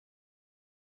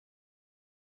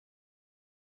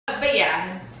But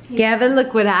yeah. Gavin,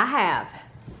 look what I have.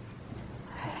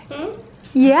 Hmm?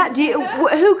 Yeah,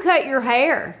 who cut your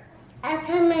hair? I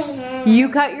cut my hair. You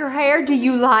cut your hair? Do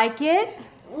you like it?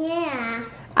 Yeah.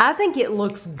 I think it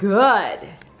looks good.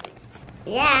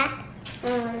 Yeah.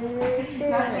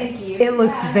 Thank you. It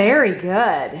looks very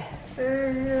good.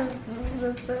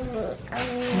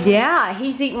 Yeah,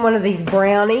 he's eating one of these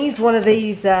brownies, one of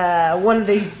these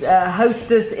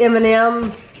Hostess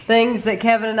M&M things that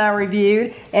Kevin and I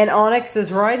reviewed, and Onyx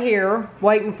is right here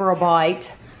waiting for a bite.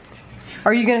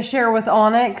 Are you going to share with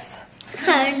Onyx?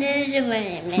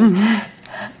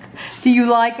 Do you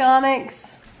like Onyx?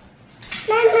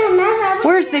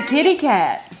 Where's the kitty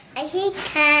cat? I hate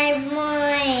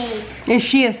cowboys. Is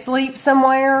she asleep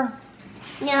somewhere?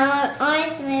 No,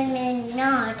 honestly,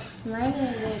 not. Money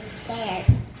is there.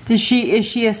 Is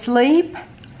she asleep?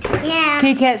 Yeah.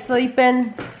 Kitty cat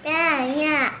sleeping?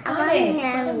 Yeah.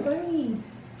 I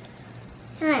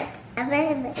want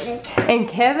him. And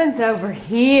Kevin's over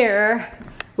here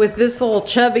with this little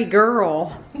chubby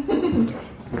girl.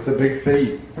 With the big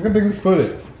feet. Look how big this foot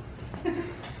is.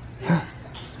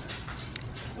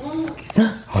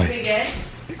 Pretty good.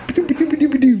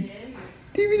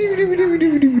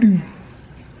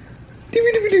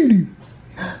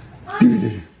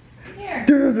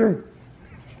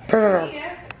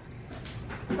 Here.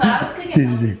 So I was cooking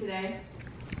healthy today.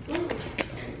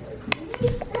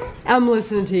 I'm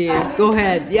listening to you. Go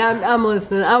ahead. Yeah, I'm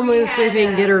listening. I'm going to see if he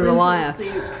can get her to laugh.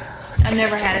 I've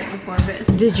never had it before, but it's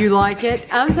Did you like it?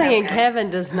 I'm thinking Kevin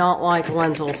does not like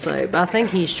lentil soup. I think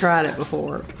he's tried it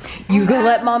before. You gonna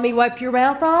let mommy wipe your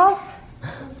mouth off?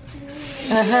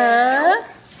 Uh-huh.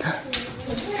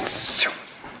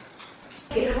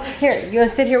 Here, you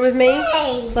wanna sit here with me?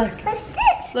 Hey, Look, what's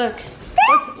this? look.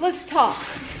 Let's talk.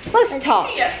 Let's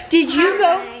talk. Did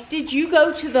you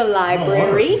go to the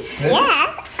library?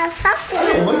 Yes, I'm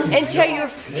talking. And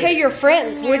tell your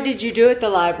friends, what did you do at the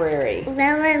library?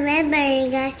 Well, remember,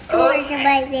 you got stories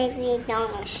about baby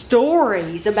dolls.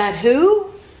 Stories about who?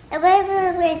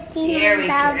 Remember with Here we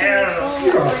about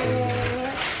go.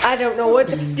 I don't know what.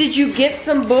 Did you get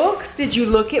some books? Did you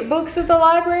look at books at the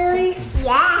library?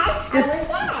 Yes, Just-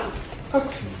 I was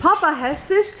Papa has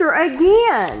sister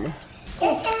again.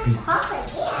 Papa,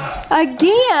 yeah.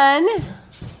 Again?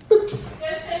 Go show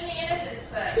me Innocence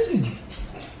book.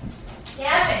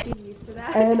 Gavin.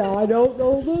 And I don't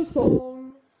know the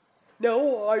song.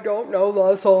 No, I don't know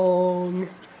the song.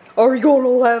 Are you gonna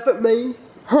laugh at me?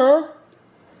 Huh?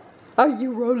 Are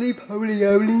you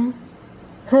roly-poly-oly?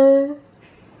 Huh?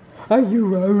 Are you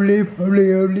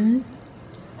roly-poly-oly?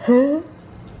 Huh?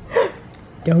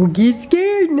 Don't get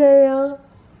scared now.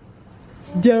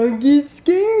 Don't get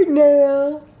scared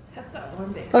now. That's not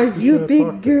one big. Are you a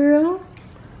big girl?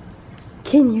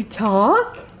 Can you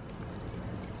talk?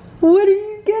 What are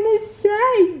you gonna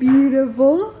say,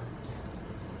 beautiful?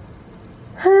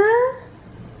 Huh?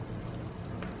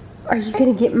 Are you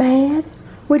gonna get mad?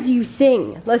 What do you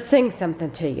sing? Let's sing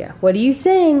something to you. What do you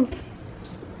sing?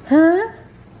 Huh?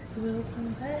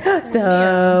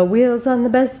 The wheels on the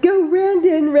bus go round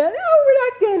and round. Oh, we're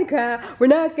not gonna cry. We're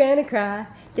not gonna cry.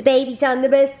 The babies on the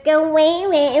bus go wah,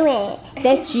 wah, wah.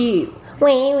 That's you. Wah,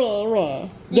 wah, wah.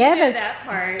 You know that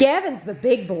part. Gavin's the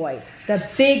big boy. The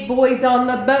big boys on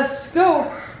the bus go.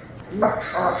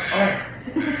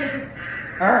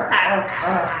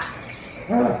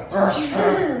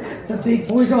 The big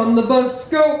boys on the bus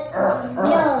go.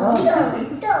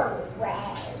 No way.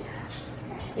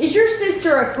 Is your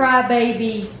sister a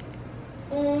crybaby?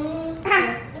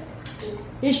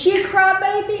 Is she a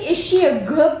crybaby? Is she a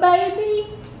good baby?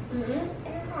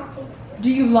 Do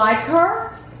you like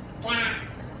her? Yeah.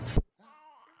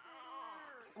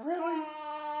 Really?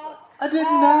 I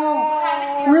didn't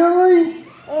know. Really?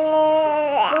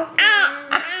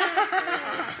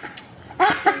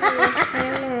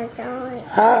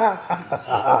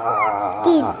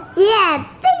 Good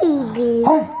baby.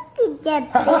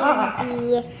 Good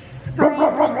baby.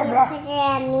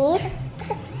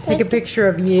 Take a picture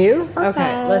of you.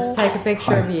 Okay, let's take a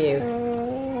picture of you.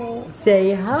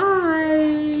 Say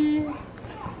hi.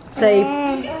 Say,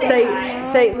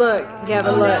 look,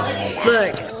 Gavin,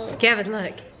 look, Gavin,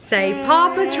 look. Say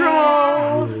Paw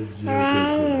Patrol.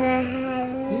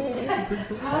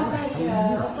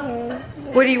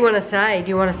 What do you want to say? Do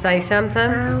you want to say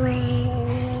something?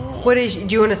 Do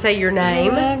you want to say your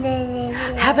name?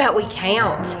 How about we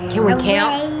count? Can we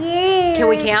count? Can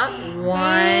we count?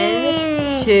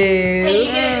 1, 2, Hey,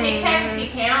 you get a Tic Tac if you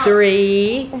count.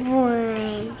 3,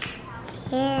 1,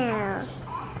 2,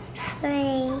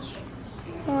 3,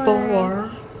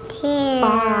 4,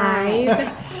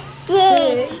 5,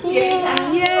 6.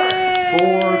 Yay!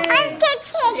 4. Let's get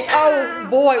Tic Oh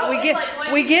boy, Oh, we it's get like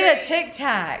 1, we 2, get a 3. tic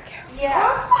tac.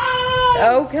 Yeah.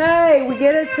 Okay, we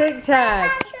get a tic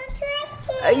tac.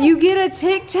 You get a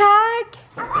tic tac?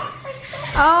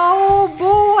 Oh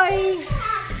boy.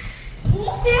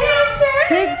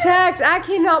 Tic Tacs. I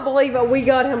cannot believe it. We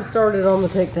got him started on the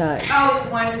Tic Tac. Oh,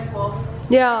 it's wonderful.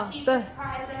 Yeah. Cheapest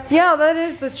prize ever. Yeah, that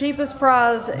is the cheapest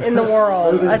prize in the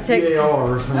world. A Tic Tac.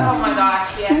 Oh my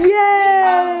gosh, yes.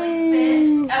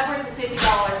 Yay! We probably spent upwards of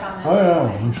 $50 on this. Oh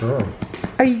yeah, I'm sure.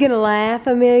 Are you gonna laugh,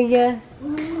 Amelia?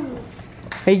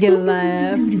 Are you gonna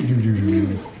laugh?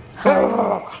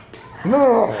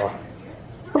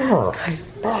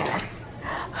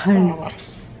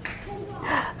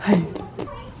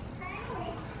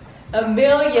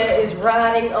 Amelia is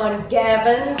riding on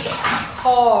Gavin's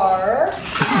car.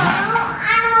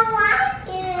 I don't like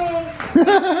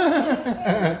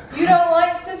it. You don't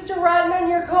like sister riding on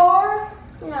your car?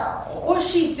 No. Well,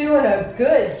 she's doing a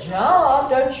good job,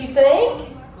 don't you think?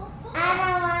 I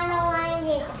don't want to ride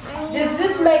it. Does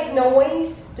this make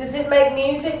noise? Does it make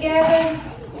music, Gavin?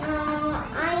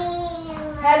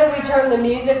 How do we turn the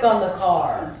music on the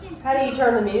car? How do you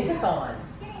turn the music on?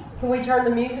 Can we turn the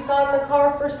music on in the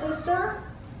car for sister?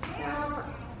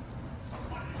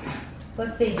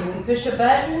 Let's see, do we push a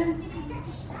button?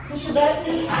 Push a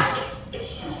button?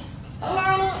 I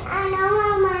know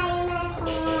what my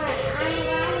car. I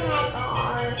love my car.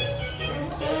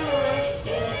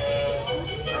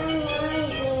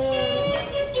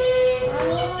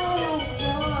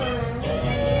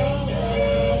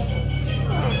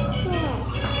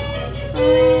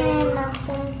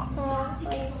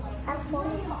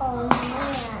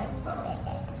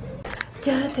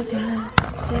 Da, da, da,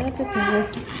 da, da, da.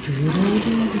 Do, do,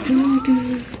 do, do, do.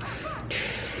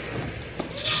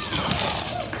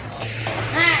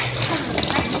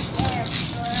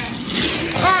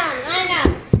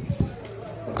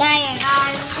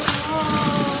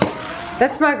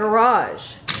 That's my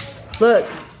garage. Look,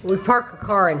 we park a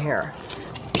car in here.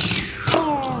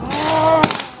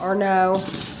 Or no.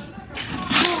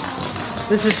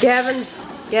 This is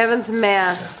Gavin's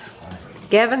mess.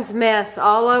 Gavin's mess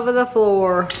all over the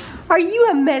floor. Are you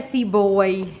a messy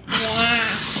boy?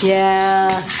 Yeah.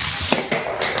 Yeah.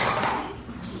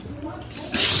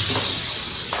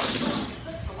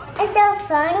 It's so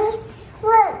funny.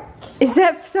 Look. Is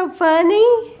that so funny?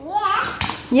 Yeah.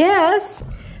 Yes.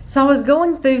 So I was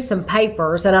going through some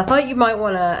papers and I thought you might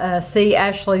want to see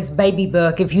Ashley's baby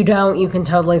book. If you don't, you can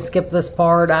totally skip this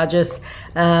part.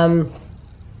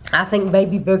 I think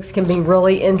baby books can be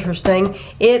really interesting.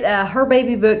 Her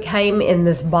baby book came in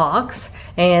this box,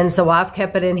 and so I've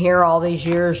kept it in here all these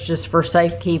years just for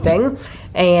safekeeping.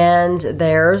 And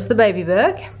there's the baby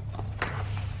book.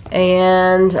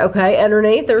 And okay,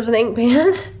 underneath there's an ink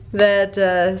pen that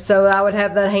so I would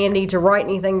have that handy to write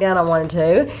anything down I wanted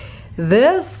to.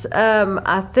 This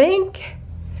I think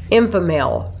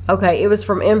Infamil. Okay, it was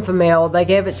from Infamil. They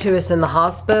gave it to us in the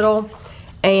hospital.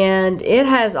 And it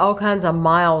has all kinds of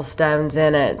milestones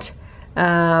in it.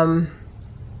 I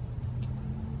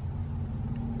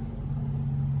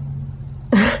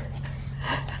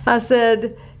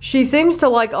said, she seems to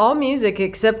like all music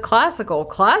except classical.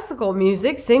 Classical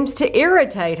music seems to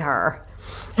irritate her.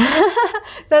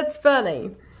 That's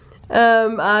funny.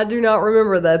 I do not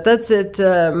remember that. That's at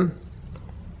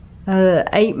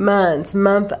 8 months,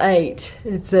 month 8,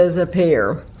 it says up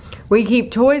here. We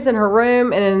keep toys in her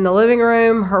room and in the living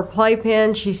room. Her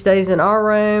playpen, she stays in our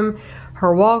room.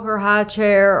 Her walker, high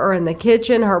chair are in the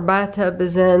kitchen. Her bathtub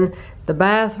is in the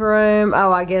bathroom.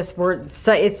 Oh, I guess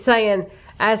it's saying,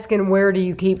 asking where do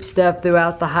you keep stuff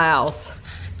throughout the house.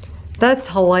 That's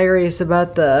hilarious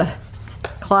about the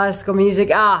classical music.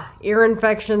 Ear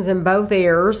infections in both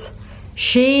ears.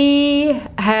 She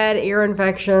had ear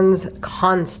infections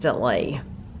constantly.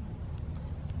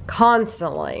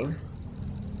 Constantly.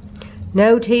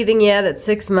 No teething yet at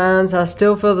 6 months. I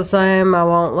still feel the same. I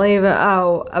won't leave it.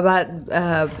 Oh, about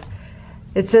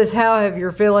it says, how have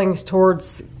your feelings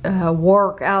towards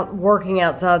working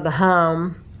outside the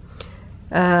home?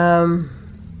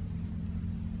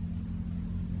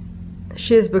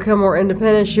 She has become more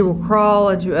independent. She will crawl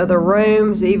into other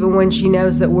rooms even when she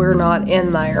knows that we're not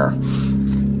in there.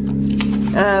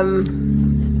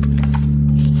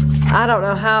 I don't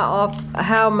know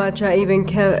how much I even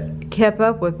kept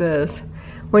up with this.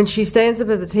 When she stands up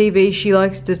at the TV, she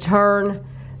likes to turn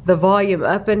the volume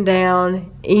up and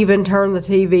down, even turn the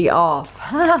TV off.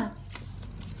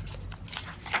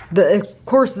 Of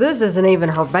course, this isn't even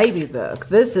her baby book.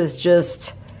 This is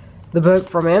just the book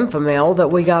from Infamil that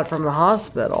we got from the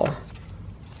hospital.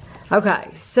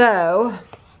 Okay, so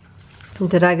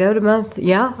did I go to month?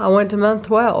 Yeah, I went to month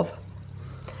 12.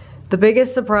 The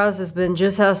biggest surprise has been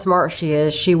just how smart she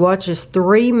is. She watches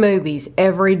 3 movies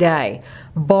every day.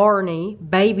 Barney,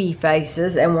 Baby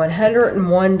Faces, and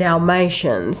 101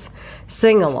 Dalmatians.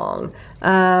 Sing along.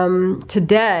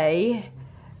 Today,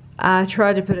 I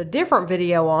tried to put a different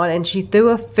video on and she threw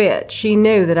a fit. She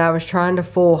knew that I was trying to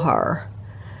fool her.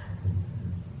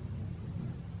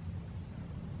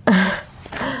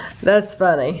 That's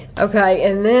funny. Okay,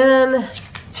 and then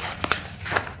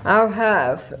I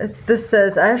have, this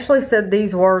says, Ashley said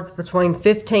these words between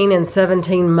 15 and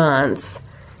 17 months.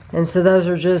 And so those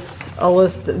are just a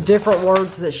list of different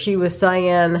words that she was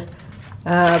saying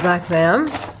back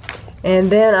then.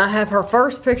 And then I have her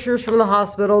first pictures from the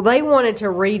hospital. They wanted to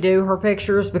redo her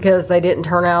pictures because they didn't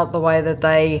turn out the way that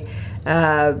they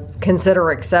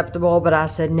consider acceptable. But I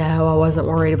said no, I wasn't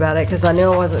worried about it because I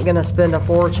knew I wasn't going to spend a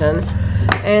fortune.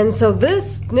 And so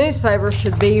this newspaper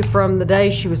should be from the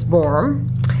day she was born.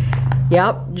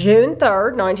 Yep, June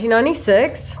 3rd,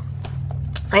 1996.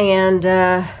 And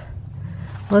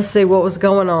let's see what was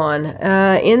going on.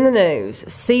 In the news,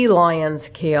 sea lions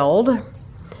killed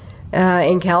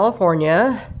in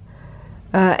California.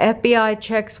 FBI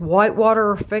checks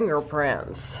whitewater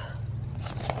fingerprints.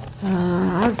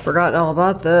 I've forgotten all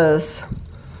about this.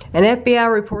 An FBI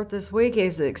report this week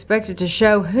is expected to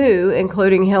show who,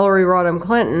 including Hillary Rodham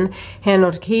Clinton,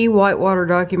 handled key Whitewater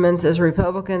documents as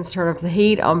Republicans turn up the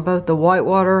heat on both the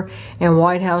Whitewater and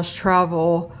White House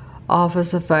travel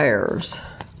office affairs.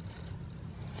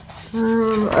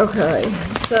 Okay,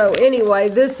 so anyway,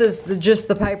 this is just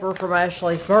the paper from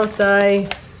Ashley's birthday.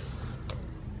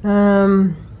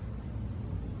 I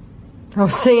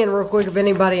was seeing real quick if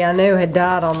anybody I knew had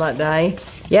died on that day.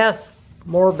 Yes,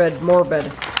 morbid.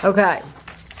 Okay,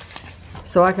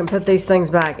 so I can put these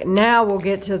things back. Now we'll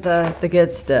get to the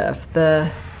good stuff.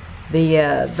 The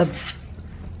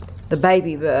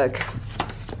baby book.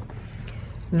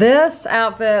 This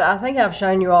outfit, I think I've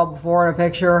shown you all before in a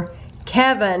picture.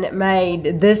 Kevin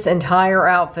made this entire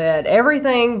outfit,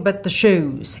 everything but the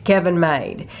shoes. Kevin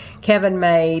made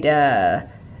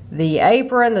the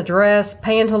apron, the dress,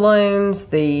 pantaloons,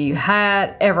 the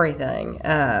hat, everything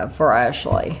for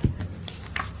Ashley.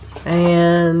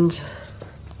 And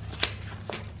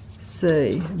let's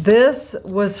see, this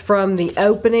was from the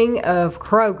opening of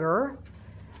Kroger,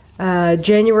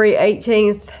 January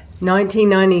 18th,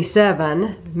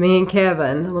 1997. Me and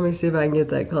Kevin, let me see if I can get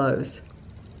that close.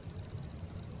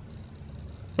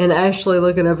 And Ashley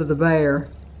looking up at the bear.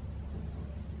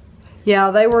 Yeah,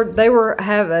 they were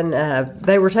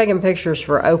taking pictures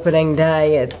for opening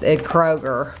day at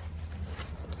Kroger.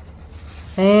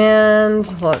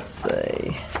 And let's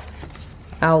see.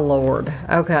 Oh Lord.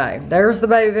 Okay, there's the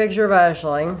baby picture of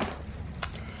Ashley.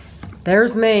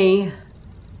 There's me.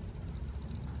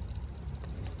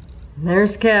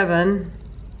 There's Kevin.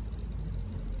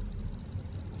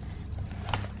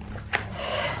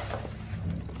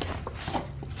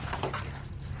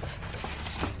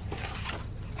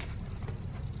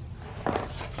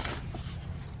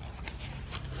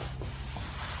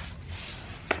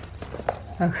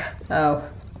 Okay. Oh.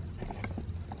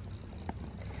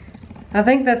 I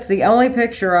think that's the only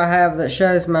picture I have that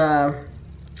shows my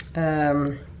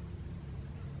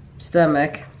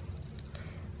stomach.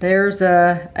 There's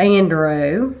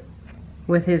Andrew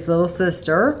with his little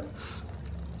sister.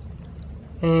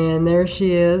 And there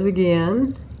she is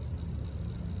again.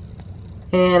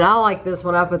 And I like this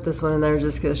one. I put this one in there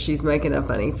just because she's making a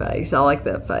funny face. I like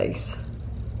that face.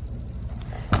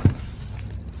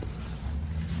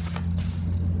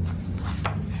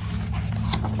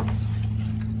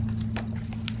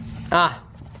 Ah,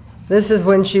 this is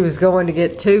when she was going to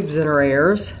get tubes in her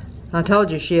ears. I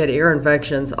told you she had ear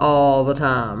infections all the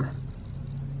time.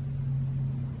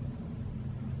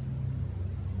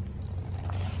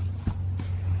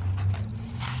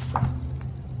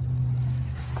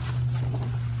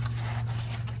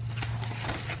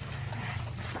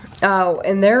 Oh,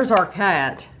 and there's our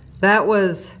cat. That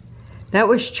was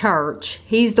Church.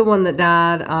 He's the one that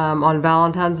died on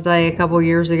Valentine's Day a couple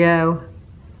years ago.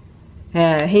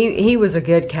 He was a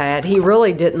good cat. He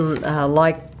really didn't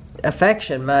like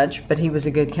affection much, but he was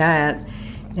a good cat.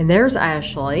 And there's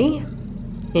Ashley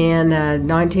in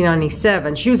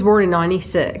 1997. She was born in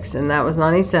 96, and that was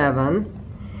 97.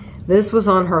 This was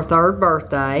on her 3rd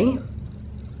birthday.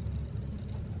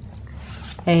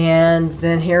 And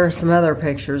then here are some other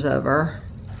pictures of her.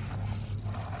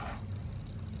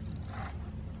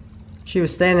 She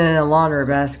was standing in a laundry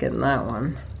basket in that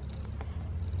one.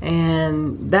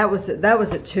 And that was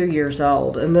at 2 years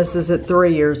old, and this is at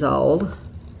 3 years old.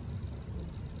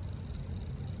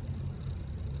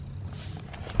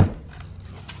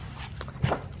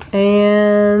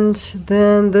 And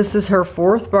then this is her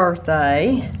 4th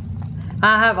birthday.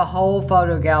 I have a whole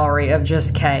photo gallery of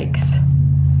just cakes.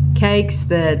 Cakes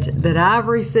that I've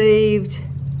received,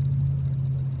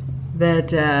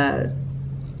 that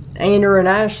Andrew and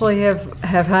Ashley have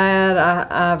had.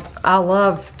 I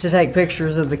love to take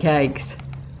pictures of the cakes.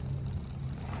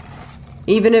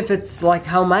 Even if it's like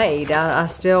homemade, I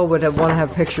still would want to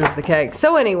have pictures of the cakes.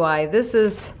 So anyway, this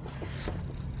is,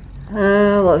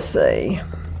 let's see.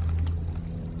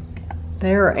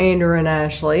 There are Andrew and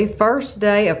Ashley. First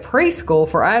day of preschool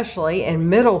for Ashley and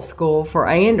middle school for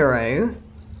Andrew.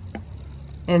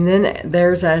 And then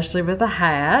there's Ashley with a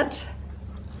hat.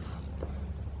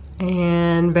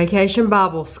 And vacation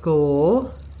Bible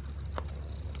school.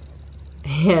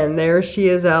 And there she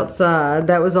is outside.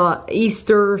 That was on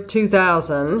Easter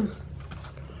 2000.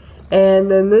 And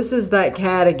then this is that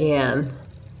cat again.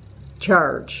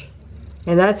 Church.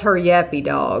 And that's her yappy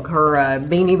dog. Her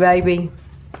Beanie Baby.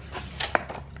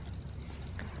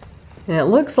 And it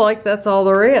looks like that's all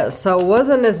there is. So it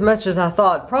wasn't as much as I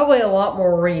thought. Probably a lot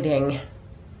more reading.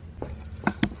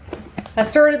 I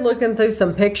started looking through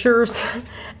some pictures.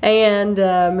 And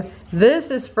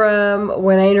this is from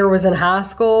when Andrew was in high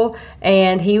school.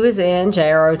 And he was in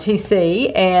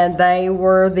JROTC. And they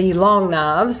were the Long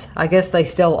Knives. I guess they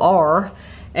still are.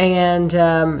 And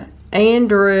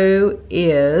Andrew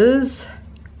is...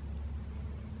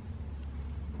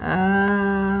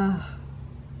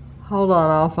 hold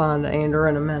on, I'll find Andrew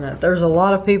in a minute. There's a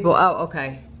lot of people. Oh,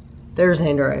 okay. There's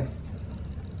Andrew.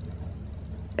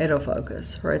 It'll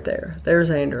focus right there. There's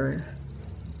Andrew.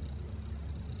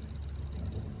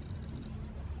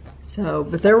 So,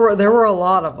 but there were a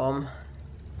lot of them.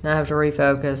 Now I have to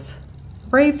refocus.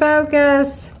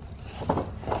 Refocus.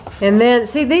 And then,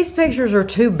 see, these pictures are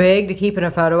too big to keep in a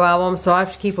photo album, so I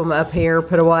have to keep them up here,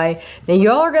 put away. Now,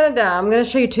 y'all are going to die. I'm going to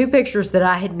show you 2 pictures that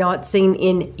I had not seen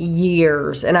in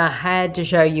years, and I had to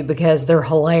show you because they're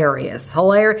hilarious.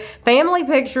 Family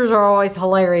pictures are always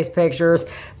hilarious pictures,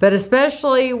 but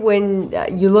especially when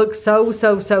you look so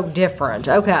different.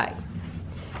 Okay,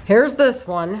 here's this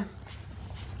one.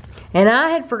 And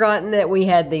I had forgotten that we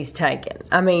had these taken.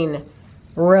 I mean,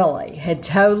 really, had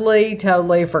totally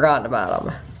forgotten about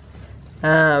them.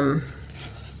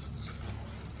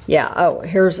 Yeah, oh,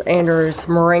 here's Andrew's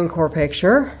Marine Corps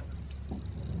picture.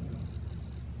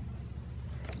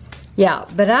 Yeah,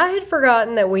 but I had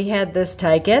forgotten that we had this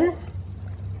taken.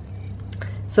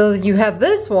 So you have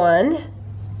this one,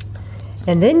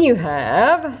 and then you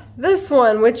have this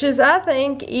one, which is, I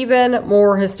think, even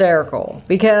more hysterical.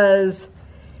 Because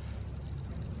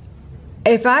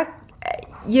if I,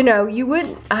 you know, you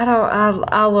wouldn't,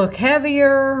 I look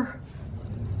heavier.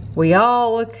 We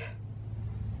all look,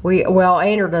 well,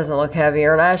 Andrew doesn't look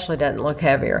heavier and Ashley doesn't look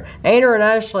heavier. Andrew and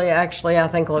Ashley actually, I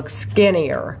think, look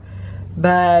skinnier.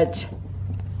 But,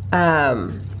 I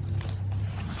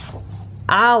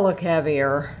look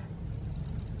heavier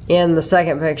in the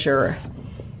second picture.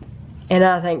 And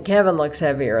I think Kevin looks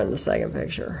heavier in the second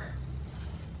picture.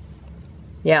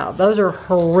 Yeah, those are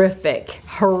horrific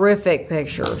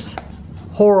pictures.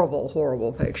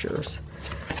 Horrible pictures.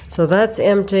 So that's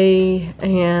empty,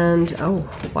 and oh,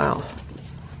 wow.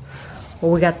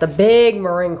 Well, we got the big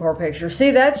Marine Corps picture.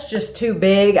 See, that's just too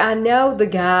big. I know the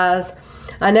guys,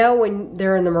 I know when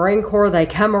they're in the Marine Corps, they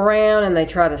come around and they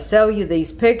try to sell you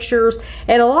these pictures.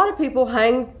 And a lot of people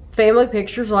hang family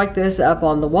pictures like this up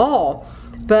on the wall.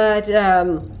 But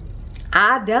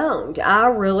I don't. I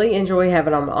really enjoy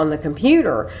having them on the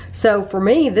computer. So for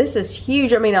me, this is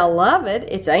huge. I mean, I love it.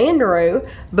 It's Andrew,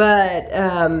 but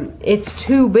it's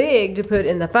too big to put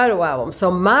in the photo album.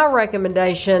 So my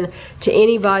recommendation to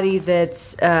anybody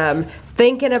that's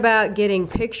thinking about getting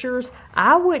pictures,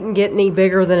 I wouldn't get any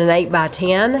bigger than an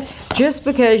 8x10 just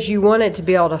because you want it to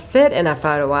be able to fit in a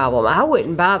photo album. I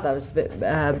wouldn't buy those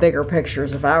bigger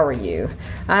pictures if I were you.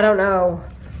 I don't know.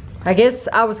 I guess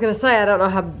I was going to say, I don't know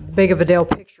how big of a deal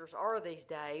pictures are these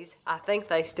days. I think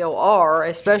they still are,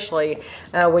 especially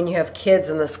when you have kids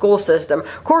in the school system.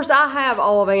 Of course, I have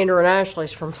all of Andrew and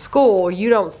Ashley's from school.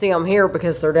 You don't see them here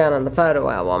because they're down in the photo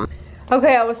album.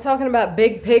 Okay, I was talking about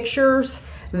big pictures.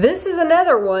 This is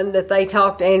another one that they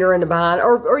talked Andrew into buying.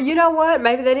 Or you know what?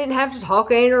 Maybe they didn't have to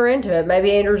talk Andrew into it.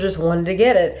 Maybe Andrew just wanted to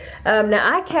get it.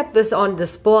 Now, I kept this on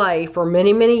display for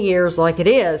many years like it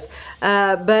is.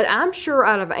 But I'm sure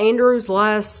out of Andrew's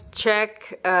last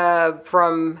check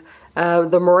from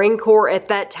the Marine Corps at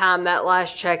that time, that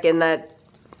last check in that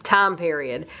time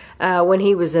period, when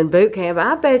he was in boot camp,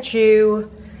 I bet you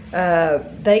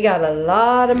they got a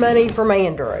lot of money from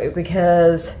Andrew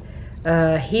because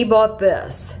he bought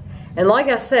this. And like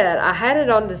I said, I had it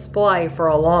on display for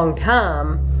a long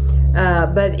time,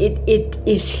 but it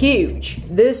is huge.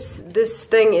 This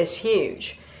thing is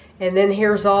huge. And then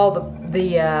here's all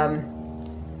the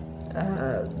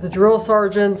drill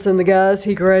sergeants and the guys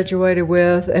he graduated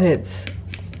with, and it's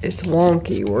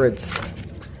wonky where it's,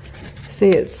 see,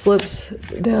 it slips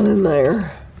down in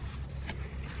there.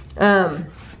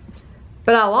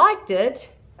 But I liked it.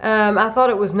 I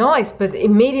thought it was nice, but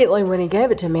immediately when he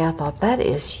gave it to me, I thought, that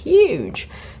is huge.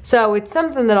 So it's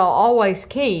something that I'll always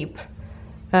keep.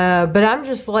 But I'm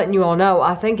just letting you all know,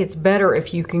 I think it's better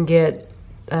if you can get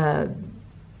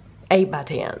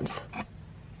 8x10s.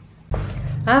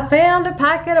 I found a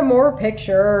packet of more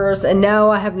pictures, and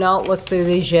no, I have not looked through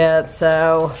these yet,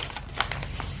 so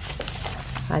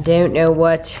I don't know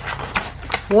what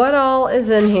all is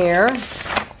in here.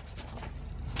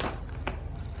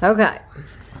 Okay.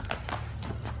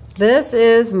 This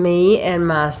is me and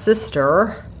my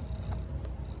sister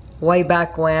way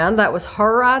back when. That was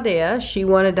her idea. She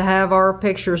wanted to have our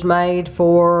pictures made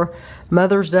for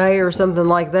Mother's Day or something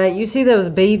like that. You see those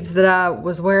beads that I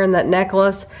was wearing, that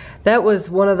necklace? That was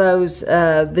one of those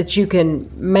that you can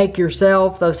make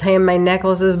yourself, those handmade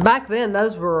necklaces. Back then,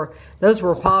 those were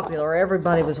popular.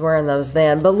 Everybody was wearing those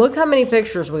then. But look how many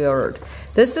pictures we ordered.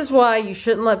 This is why you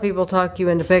shouldn't let people talk you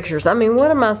into pictures. I mean,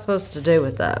 what am I supposed to do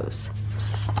with those?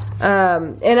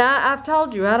 And I've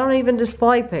told you, I don't even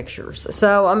display pictures.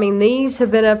 So, I mean, these have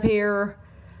been up here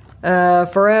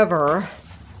forever.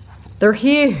 They're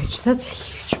huge. That's a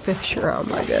huge picture. Oh,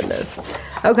 my goodness.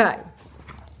 Okay.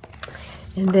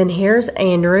 And then here's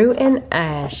Andrew and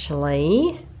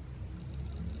Ashley.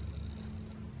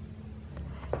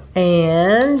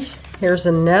 And here's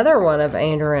another one of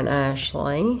Andrew and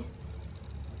Ashley.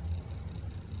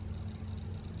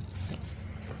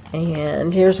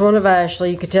 And here's one of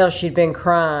Ashley. You could tell she'd been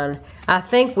crying. I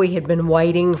think we had been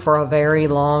waiting for a very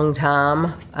long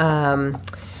time.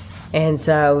 And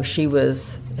so she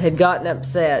had gotten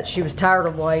upset. She was tired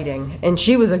of waiting. And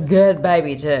she was a good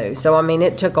baby too. So, I mean,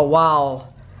 it took a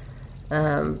while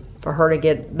for her to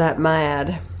get that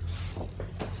mad.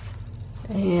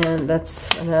 And that's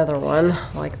another one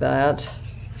like that.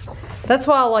 That's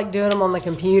why I like doing them on the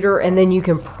computer, and then you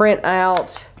can print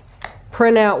out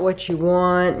what you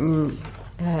want, and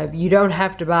you don't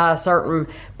have to buy a certain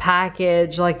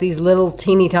package like these little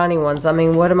teeny tiny ones. I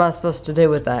mean, what am I supposed to do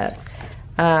with that?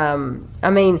 I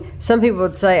mean, some people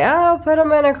would say, oh, put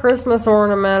them in a Christmas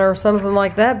ornament or something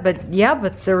like that, but yeah,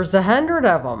 but there's 100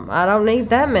 of them. I don't need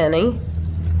that many.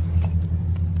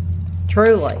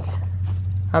 Truly.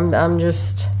 I'm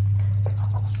just...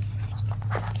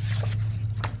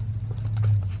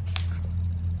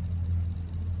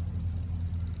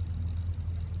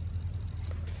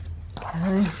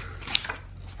 Okay.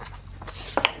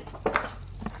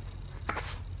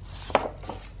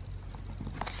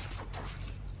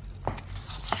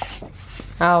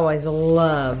 I always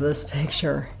love this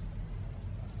picture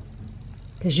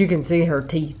because you can see her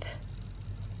teeth.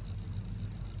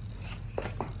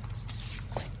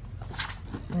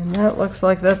 And that looks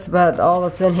like that's about all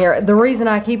that's in here. The reason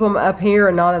I keep them up here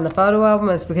and not in the photo album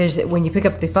is because when you pick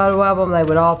up the photo album, they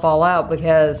would all fall out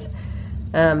because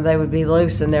they would be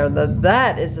loose in there.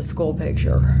 That is the school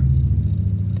picture.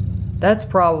 That's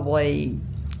probably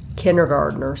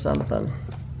kindergarten or something.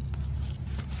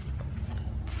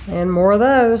 And more of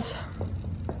those.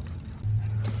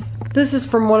 This is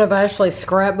from one of Ashley's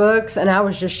scrapbooks, and I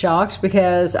was just shocked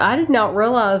because I did not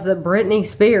realize that Britney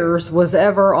Spears was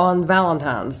ever on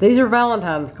Valentine's. These are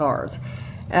Valentine's cards.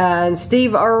 And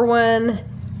Steve Irwin,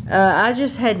 I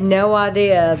just had no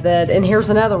idea that, and here's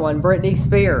another one, Britney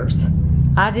Spears.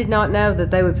 I did not know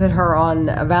that they would put her on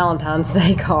Valentine's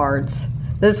Day cards.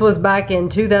 This was back in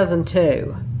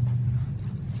 2002.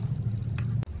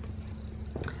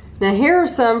 Now here are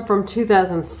some from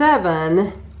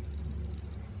 2007.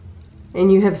 And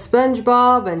you have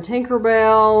SpongeBob and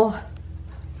Tinkerbell,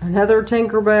 another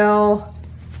Tinkerbell,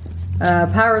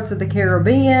 Pirates of the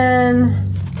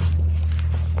Caribbean.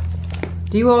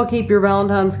 Do you all keep your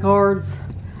Valentine's cards?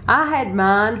 I had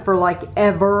mine for like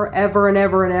ever and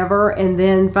ever, and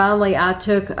then finally I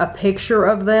took a picture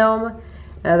of them.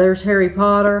 There's Harry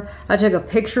Potter. I took a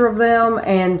picture of them,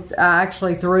 and I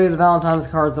actually threw the Valentine's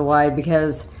cards away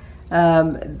because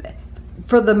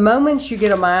for the moments you get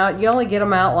them out, you only get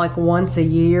them out like once a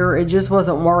year. It just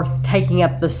wasn't worth taking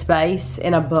up the space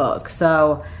in a book,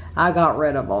 so I got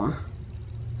rid of them.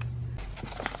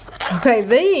 Okay,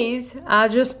 these I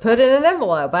just put in an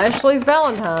envelope. Ashley's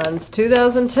Valentine's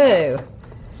 2002.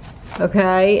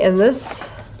 Okay, and this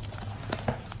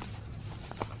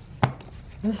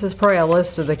is probably a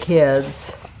list of the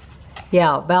kids.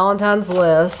 Yeah, Valentine's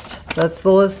list. That's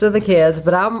the list of the kids,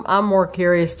 but I'm more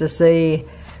curious to see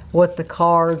what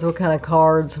kind of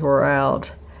cards were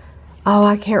out. Oh,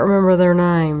 I can't remember their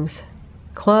names.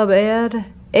 Club Ed?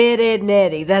 Ed, and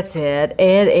Eddie. That's it.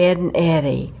 Ed, and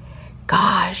Eddie.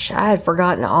 Gosh, I had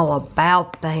forgotten all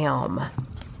about them.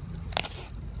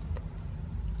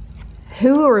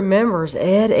 Who remembers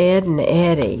Ed, and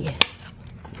Eddie?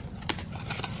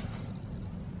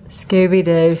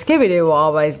 Scooby-Doo. Scooby-Doo will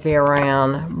always be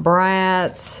around.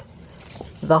 Bratz.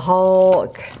 The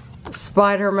Hulk.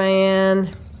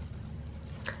 Spider-Man.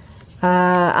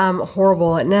 I'm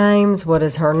horrible at names. What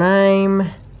is her name?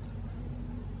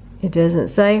 It doesn't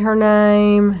say her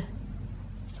name.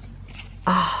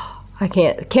 Oh, I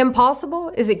can't. Kim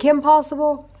Possible? Is it Kim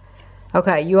Possible?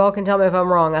 Okay, you all can tell me if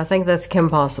I'm wrong. I think that's Kim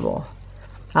Possible.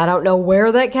 I don't know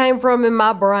where that came from in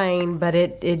my brain, but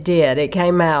it did. It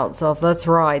came out. So if that's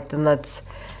right, then that's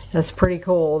pretty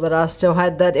cool that I still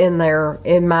had that in there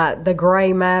in the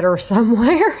gray matter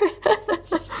somewhere.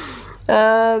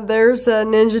 There's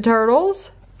Ninja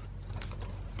Turtles.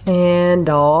 And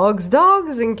dogs.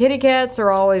 Dogs and kitty cats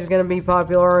are always going to be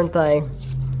popular, aren't they?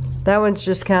 That one's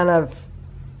just kind of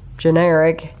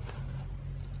generic.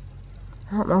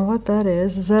 I don't know what that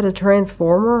is. Is that a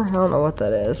Transformer? I don't know what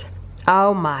that is.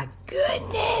 Oh my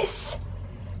goodness.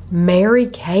 Mary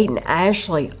Kate and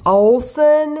Ashley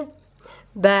Olsen.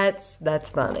 That's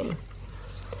funny.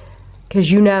 Because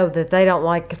you know that they don't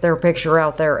like their picture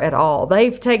out there at all.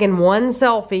 They've taken one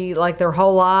selfie like their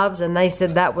whole lives, and they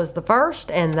said that was the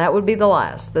first and that would be the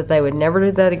last. That they would never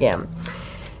do that again.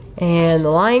 And the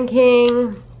Lion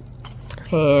King.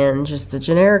 And just a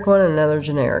generic one, another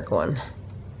generic one.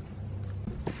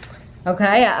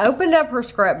 Okay, I opened up her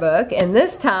scrapbook, and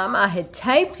this time I had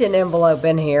taped an envelope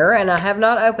in here, and I have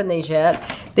not opened these yet.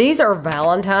 These are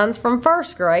Valentines from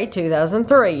first grade,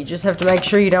 2003. You just have to make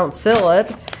sure you don't seal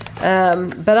it.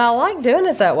 But I like doing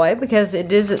it that way because it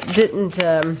didn't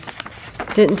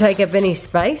take up any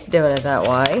space doing it that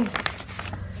way.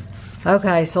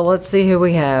 Okay, so let's see who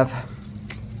we have.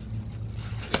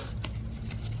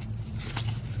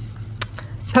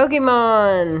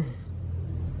 Pokemon.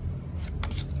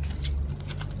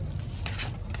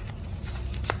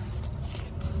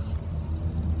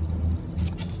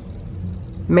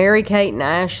 Mary Kate and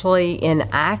Ashley in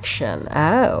action.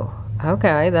 Oh,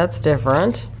 okay, that's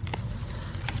different.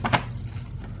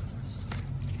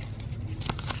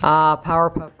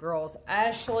 Powerpuff Girls.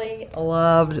 Ashley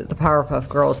loved the Powerpuff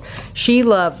Girls. She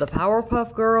loved the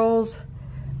Powerpuff Girls.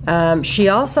 She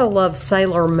also loved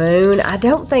Sailor Moon. I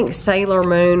don't think Sailor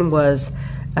Moon was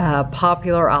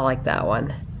popular. I like that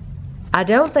one. I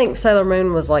don't think Sailor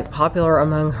Moon was like popular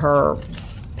among her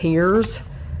peers.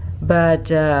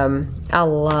 But I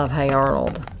love Hey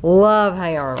Arnold. Love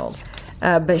Hey Arnold.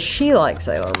 But she likes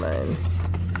Sailor Moon.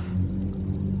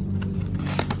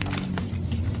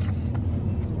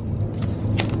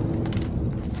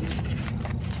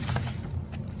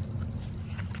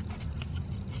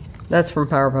 That's from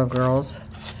Powerpuff Girls.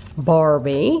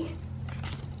 Barbie.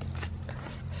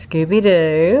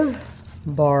 Scooby-Doo.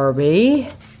 Barbie.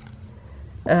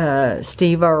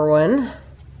 Steve Irwin.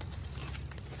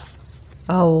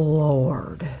 Oh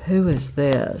Lord, who is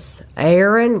this?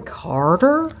 Aaron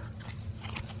Carter?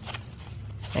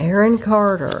 Aaron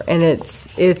Carter. And it's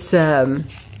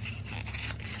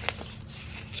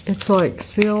like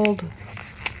sealed.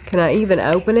 Can I even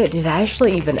open it? Did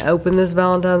Ashley even open this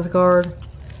Valentine's card?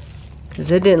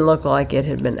 Because it didn't look like it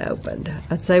had been opened.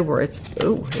 I'd say where it's,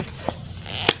 ooh, it's,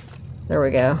 there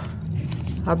we go.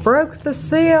 I broke the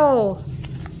seal.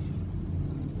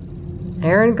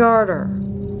 Aaron Carter.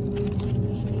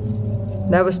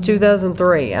 That was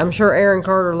 2003. I'm sure Aaron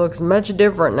Carter looks much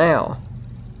different now.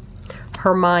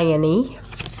 Hermione.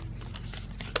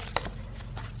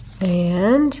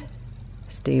 And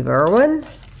Steve Irwin.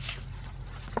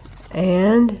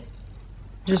 And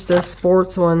just a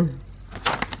sports one.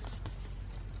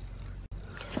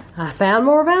 I found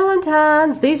more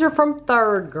Valentines. These are from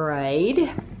 3rd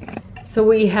grade. So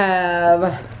we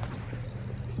have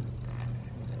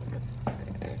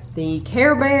the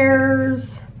Care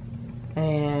Bears.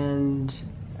 And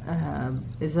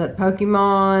is that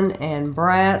Pokemon and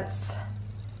Bratz?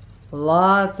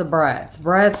 Lots of Bratz.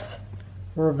 Bratz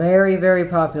were very, very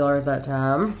popular at that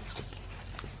time.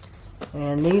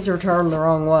 And these are turned the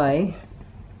wrong way.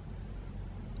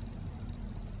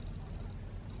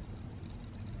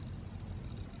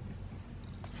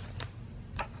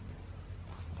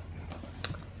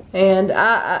 And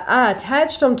I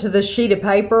attached them to this sheet of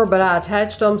paper, but I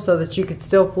attached them so that you could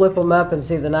still flip them up and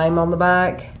see the name on the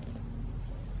back.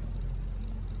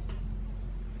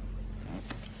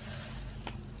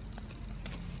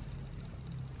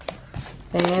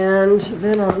 And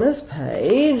then on this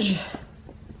page,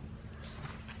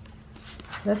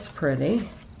 That's pretty.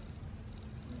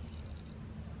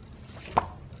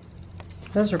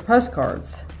 Those are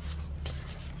postcards.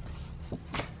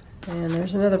 And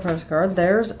there's another postcard.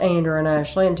 There's Andrew and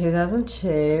Ashley in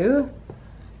 2002.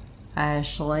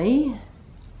 Ashley.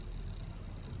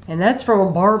 And that's from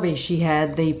a Barbie she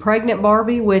had, the pregnant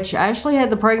Barbie, which Ashley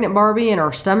had the pregnant Barbie and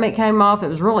her stomach came off. It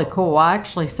was really cool. I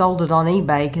actually sold it on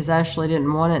eBay because Ashley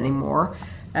didn't want it anymore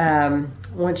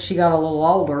once she got a little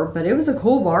older. But it was a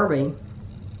cool Barbie.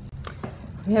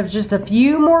 We have just a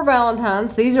few more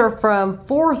Valentines. These are from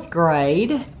 4th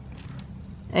grade.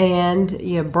 And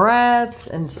you have Bratz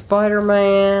and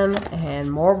Spider-Man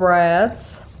and more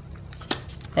Bratz.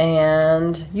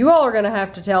 And you all are going to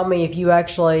have to tell me if you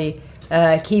actually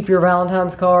keep your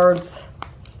Valentine's cards.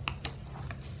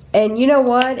 And you know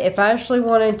what? If Ashley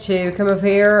wanted to come up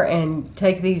here and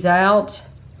take these out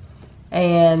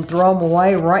and throw them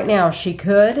away right now, she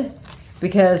could.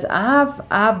 Because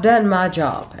I've done my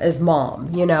job as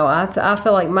mom. You know, I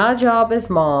feel like my job as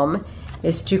mom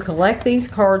is to collect these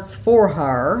cards for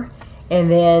her,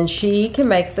 and then she can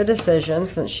make the decision.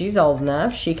 Since she's old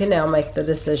enough, she can now make the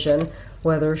decision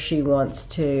whether she wants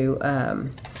to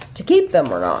keep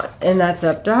them or not, and that's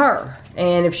up to her.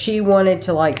 And if she wanted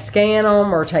to like scan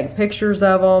them or take pictures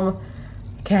of them,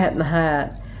 cat in the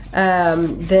hat,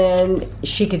 then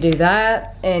she could do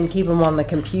that and keep them on the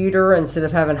computer instead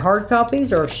of having hard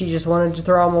copies. Or if she just wanted to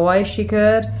throw them away, she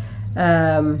could.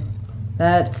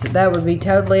 That would be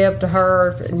totally up to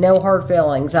her. No hard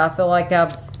feelings. I feel like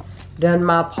I've done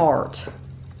my part.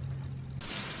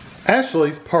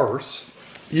 Ashley's purse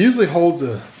usually holds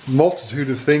a multitude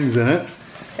of things in it.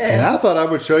 And I thought I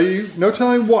would show you, no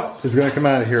telling what is going to come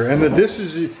out of here. And the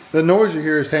dishes, the noise you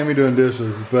hear is Tammy doing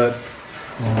dishes, but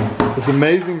it's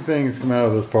amazing things come out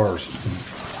of this purse.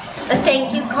 A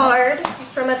thank you card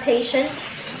from a patient.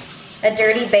 A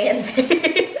dirty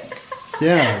Band-Aid.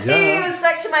 Yeah. It was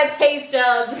stuck to my pay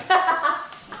stubs.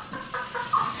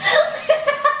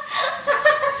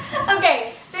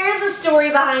 Okay, there is a story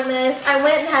behind this. I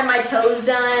went and had my toes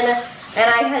done,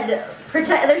 and I had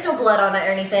there's no blood on it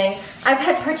or anything. I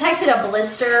had protected a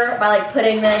blister by like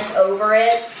putting this over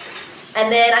it. And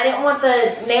then I didn't want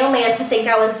the nail man to think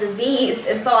I was diseased,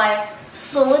 and so I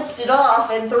slipped it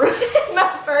off and threw it in my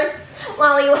purse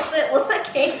while he wasn't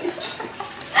looking.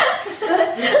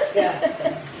 That's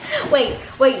disgusting. Wait,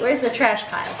 where's the trash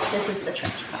pile? This is the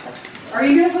trash pile. Are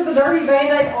you going to put the dirty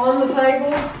Band-Aid on the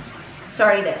table? It's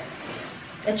already there.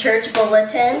 A church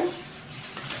bulletin.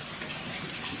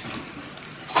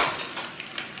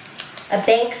 A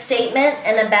bank statement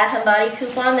and a Bath and Body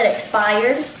coupon that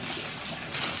expired.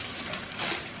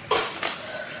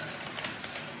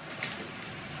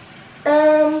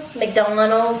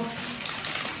 McDonald's,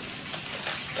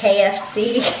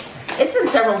 KFC. It's been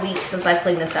several weeks since I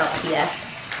cleaned this out, P.S.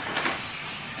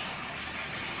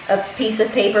 A piece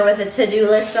of paper with a to-do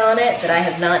list on it that I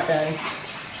have not done.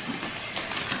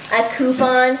 A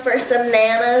coupon for some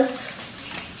nanas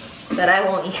that I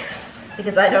won't use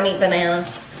because I don't eat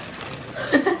bananas.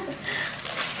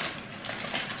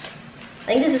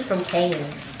 I think this is from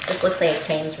Cane's. This looks like a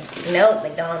Cane's receipt. Nope,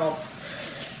 McDonald's.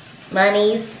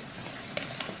 Monies.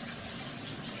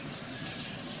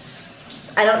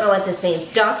 I don't know what this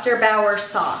means. Dr. Bauer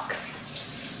socks.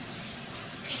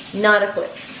 Not a clue.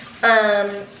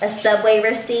 A Subway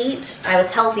receipt. I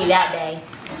was healthy that day.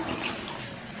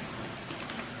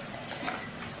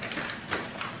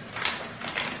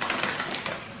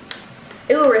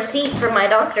 Ooh, a receipt from my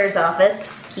doctor's office.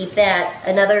 Keep that.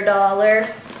 Another $1.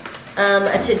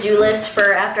 A to-do list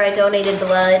for after I donated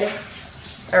blood.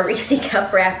 A Reese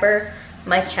cup wrapper.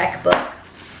 My checkbook.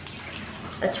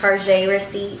 A Target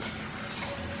receipt.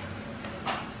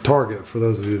 Target, for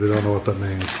those of you that don't know what that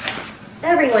means.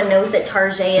 Everyone knows that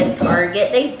Target is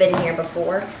Target. They've been here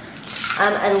before.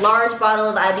 A large bottle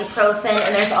of ibuprofen,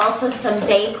 and there's also some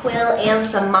Dayquil and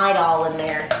some Midol in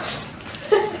there.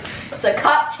 It's a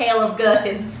cocktail of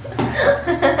goods.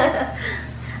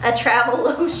 A travel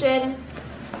lotion.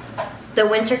 The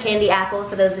winter candy apple,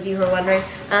 for those of you who are wondering.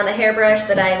 A hairbrush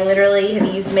that I literally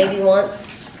have used maybe once.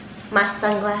 My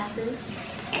sunglasses.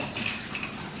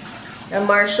 A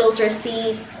Marshall's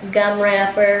receipt, gum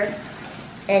wrapper,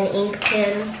 an ink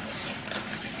pen.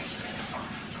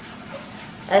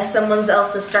 Someone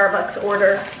else's Starbucks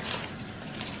order.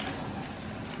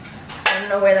 I don't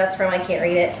know where that's from, I can't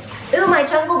read it. Ooh, my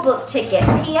Jungle Book ticket.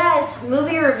 P.S.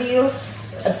 Movie review,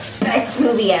 best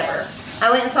movie ever.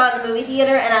 I went and saw it in the movie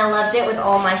theater and I loved it with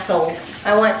all my soul.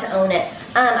 I want to own it.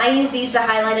 I use these to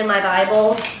highlight in my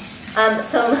Bible.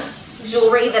 Some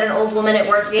jewelry that an old woman at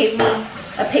work gave me,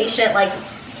 a patient like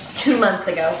 2 months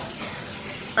ago.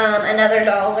 Another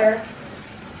 $1.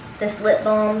 This lip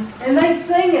balm. And they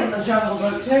sing in the Jungle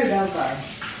Book too, don't they?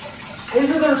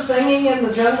 Isn't there singing in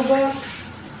the Jungle Book?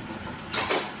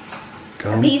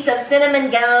 A piece of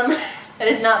cinnamon gum that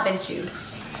has not been chewed.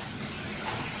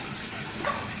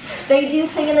 They do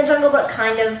sing in the Jungle Book,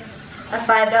 kind of. A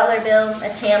 $5 bill, a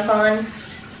tampon,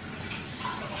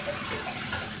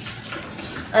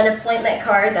 an appointment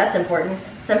card, that's important.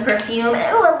 Some perfume,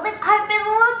 and oh, I've been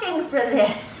looking for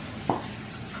this.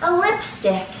 A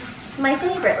lipstick. My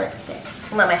favorite lipstick.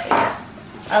 Well, not my favorite.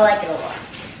 I like it a lot.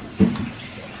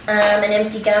 An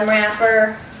empty gum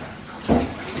wrapper.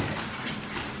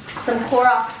 Some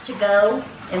Clorox to go,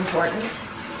 important.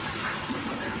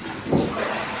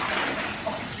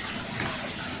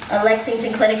 A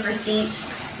Lexington Clinic receipt.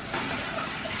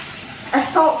 A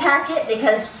salt packet,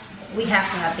 because we have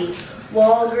to have these.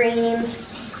 Walgreens.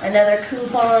 Another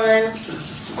coupon.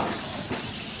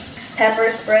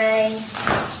 Pepper spray.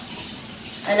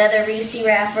 Another Reese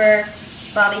wrapper.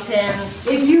 Bobby pins.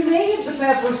 If you needed the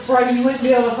pepper spray, you wouldn't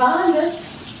be able to find it.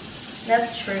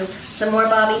 That's true. Some more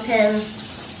bobby pins.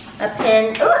 A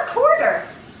pin. Oh, a quarter.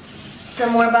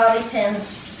 Some more bobby pins.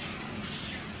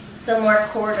 Some more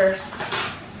quarters.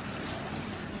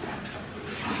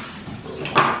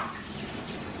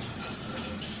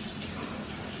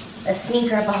 A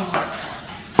sneaker ball.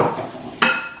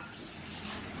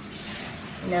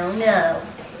 No, no.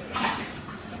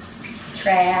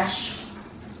 Trash.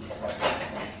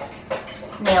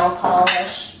 Nail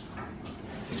polish.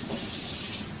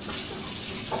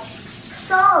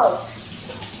 Salt.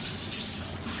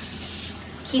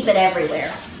 Keep it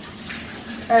everywhere.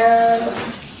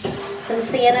 Some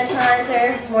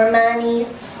sanitizer, more monies,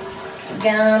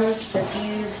 gum that's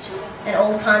used, an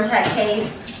old contact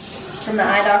case from the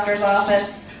eye doctor's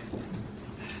office.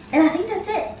 And I think that's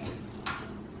it.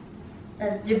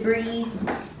 Debris,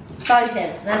 bobby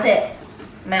pins, and that's it.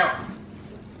 I'm out.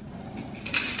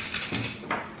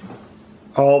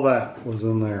 All that was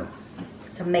in there.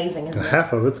 It's amazing, isn't And it?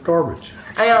 half of it's garbage.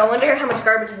 I know, I wonder how much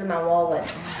garbage is in my wallet.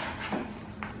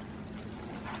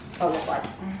 Oh, look like.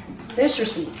 There's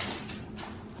receipts.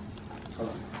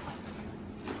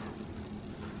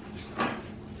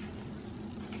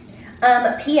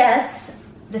 P.S.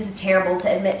 This is terrible to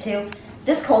admit to.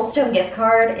 This Cold Stone gift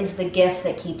card is the gift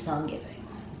that keeps on giving.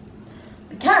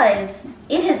 Because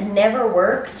it has never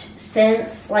worked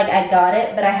since like I got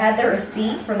it, but I had the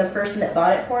receipt from the person that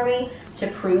bought it for me to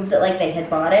prove that like they had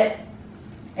bought it.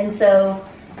 And so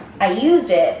I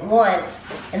used it once,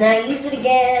 and then I used it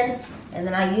again, and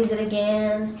then I use it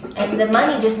again, and the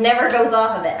money just never goes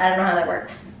off of it. I don't know how that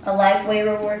works. A Lifeway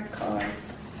rewards card.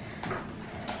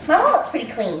 My wallet's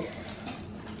pretty clean.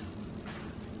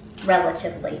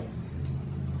 Relatively.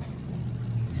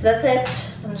 So that's it.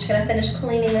 I'm just gonna finish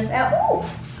cleaning this out. Oh,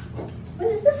 when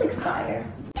does this expire?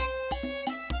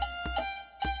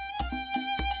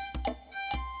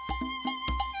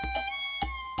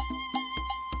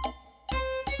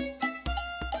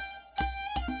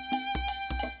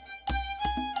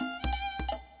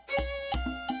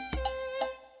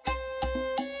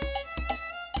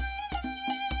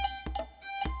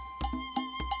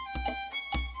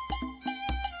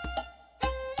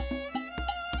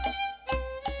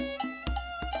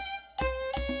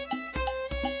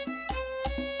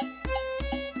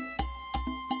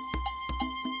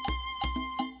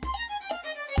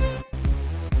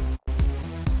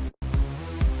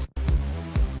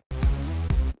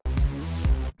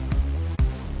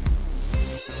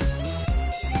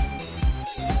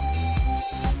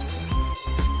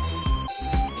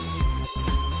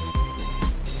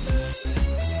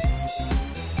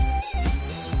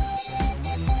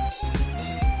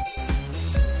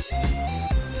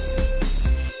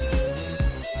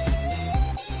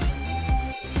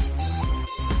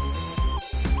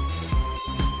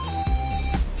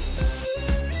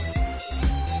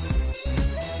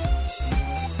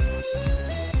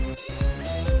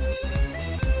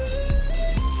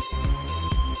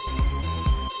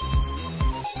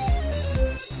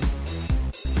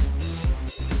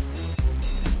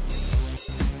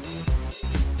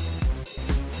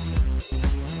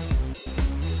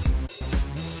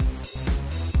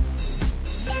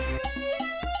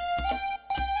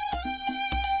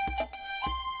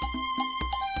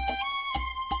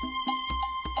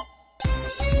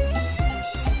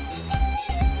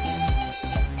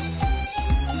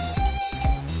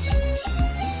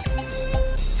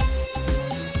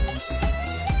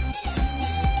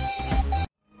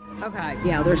 Okay,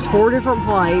 yeah, there's 4 different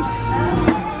plates.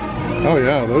 Oh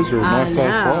yeah, those are I nice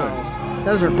size know. plates.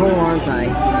 Those are cool, aren't they?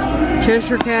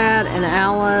 Cheshire Cat and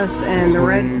Alice and the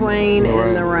Red Queen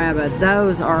and the Rabbit.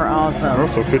 Those are awesome. They're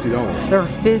also $50. They're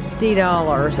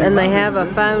 $50 and they have a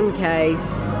phone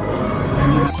case.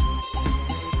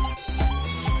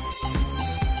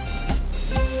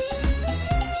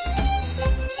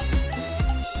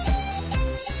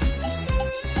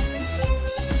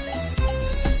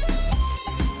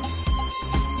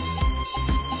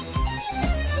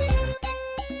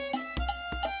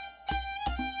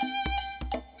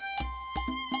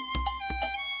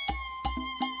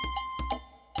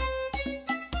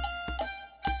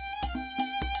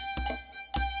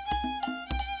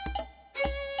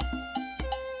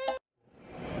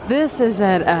 This is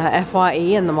at FYE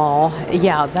in the mall.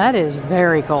 Yeah, that is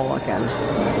very cool looking.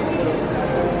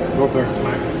 Go up there and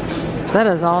smack it. That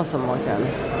is awesome looking.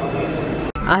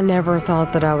 I never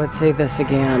thought that I would see this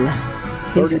again.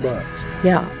 $30.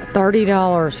 Yeah,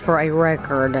 $30 for a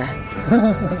record.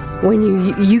 When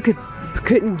you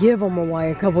couldn't give them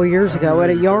away a couple years ago at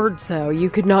a yard sale. You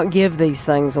could not give these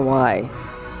things away.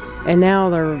 And now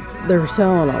they're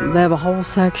selling them. They have a whole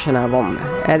section of them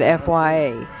at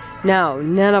FYE. No,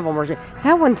 none of them are.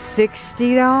 That one's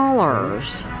 $60.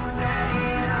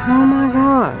 Oh my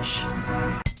gosh.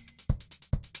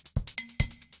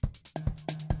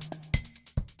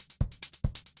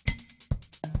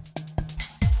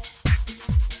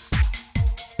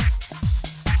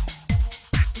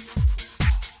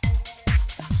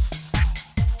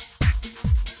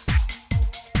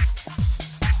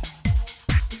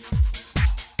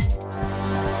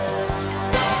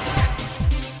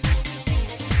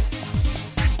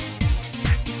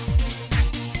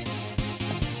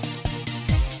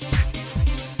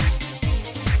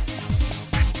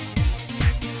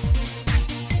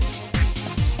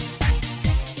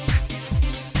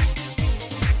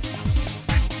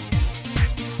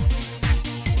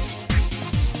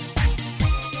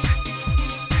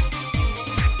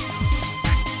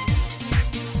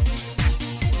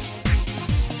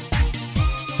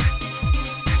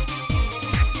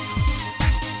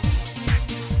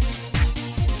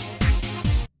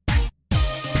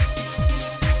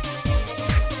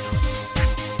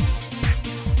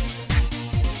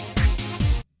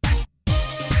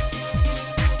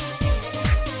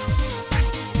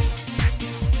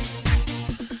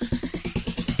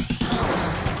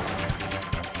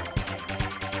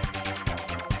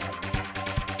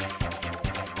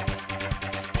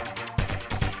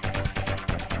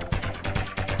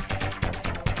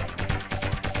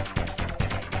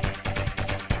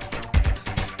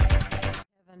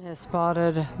 Has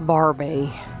spotted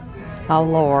Barbie. Oh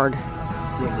Lord.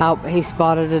 Oh, he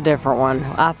spotted a different one.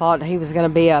 I thought he was gonna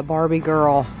be a Barbie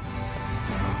girl.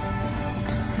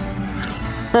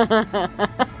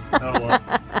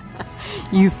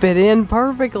 You fit in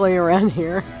perfectly around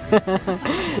here.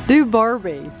 Do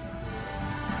Barbie.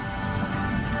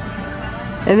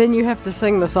 And then you have to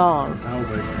sing the song.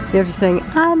 You have to sing,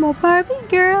 I'm a Barbie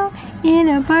girl in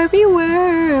a Barbie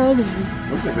world.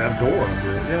 Looks like that door up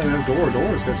here. Yeah, that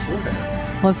Dora's got short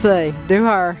hair. Let's see. Do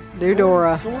her. Do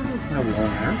Dora. Dora doesn't have long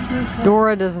hair.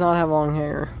 Dora does not have long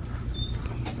hair.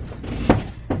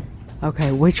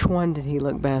 Okay, which one did he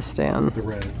look best in? The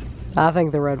red. I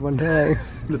think the red one too.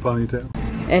 The ponytail.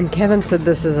 And Kevin said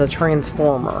this is a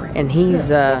transformer, and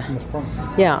he's Optimus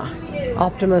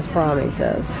Prime, he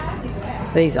says.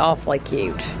 But he's awfully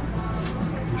cute.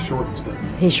 He's short and stubby.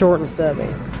 He's short and stubby.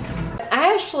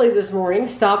 Ashley this morning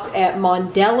stopped at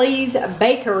Mondelli's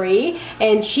Bakery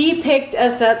and she picked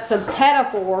us up some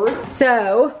pedophores.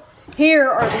 So here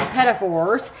are the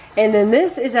pedophores, and then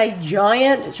this is a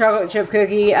giant chocolate chip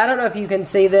cookie. I don't know if you can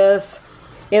see this.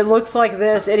 It looks like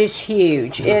this. It is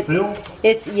huge.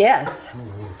 It's yes.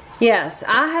 Yes,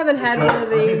 I haven't had one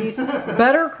of these.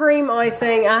 Buttercream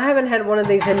icing. I haven't had one of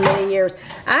these in many years.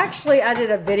 Actually, I did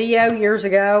a video years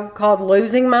ago called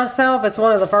Losing Myself. It's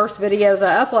one of the first videos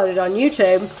I uploaded on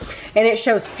YouTube. And it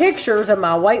shows pictures of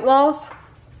my weight loss.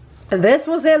 And this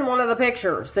was in one of the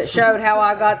pictures that showed how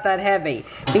I got that heavy.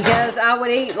 Because I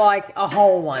would eat like a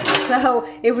whole one. So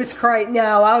it was crazy.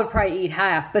 No, I would probably eat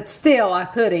half. But still, I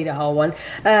could eat a whole one.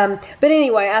 But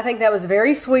anyway, I think that was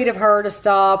very sweet of her to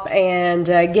stop and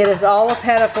get us all a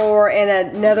pedophore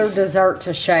and another dessert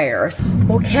to share.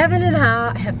 Well, Kevin and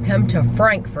I have come to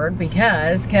Frankfurt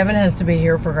because Kevin has to be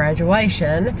here for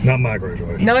graduation. Not my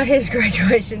graduation. Not his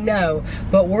graduation, no.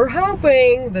 But we're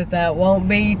hoping that that won't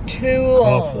be too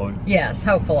long. Hopefully. Yes,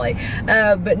 hopefully.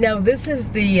 But no, this is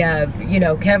the, you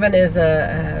know, Kevin is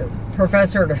a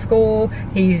professor at a school.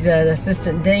 He's an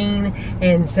assistant dean,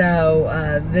 and so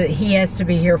he has to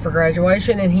be here for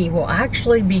graduation, and he will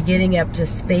actually be getting up to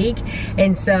speak.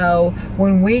 And so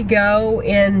when we go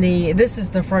in this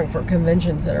is the Frankfurt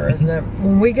Convention Center, isn't it?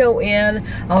 When we go in,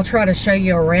 I'll try to show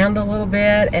you around a little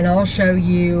bit, and I'll show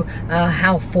you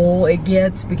how full it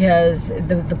gets, because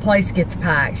the place gets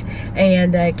packed.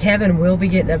 And Kevin will be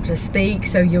getting up to speak,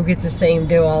 so you'll get to see him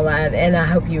do all that, and I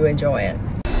hope you enjoy it.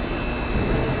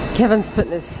 Kevin's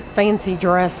putting his fancy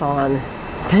dress on.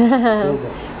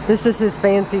 This is his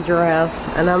fancy dress,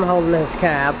 and I'm holding his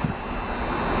cap.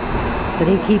 But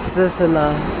he keeps this in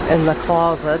the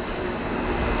closet.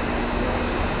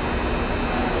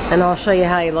 And I'll show you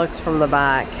how he looks from the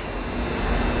back.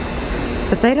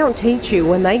 But they don't teach you,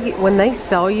 when they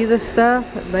sell you this stuff,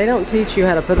 they don't teach you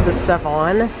how to put this stuff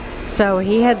on. So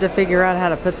he had to figure out how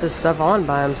to put this stuff on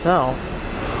by himself.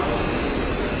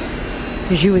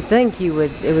 Because you would think it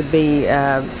would be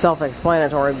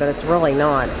self-explanatory, but it's really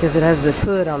not, because it has this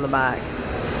hood on the back.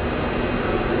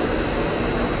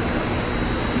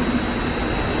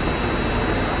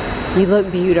 You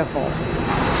look beautiful.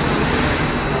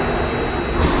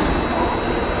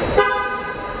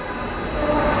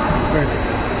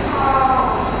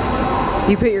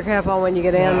 You put your cap on when you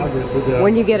get in? No,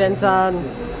 when you get inside?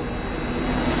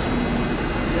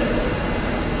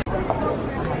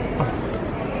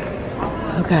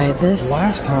 Okay, this...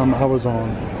 Last time I was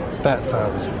on that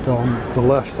side of the on the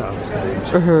left side of the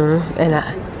stage. And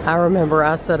I remember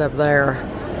I sat up there.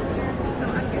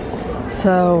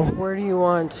 So, where do you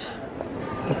want?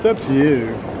 It's up to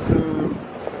you.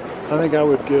 I think I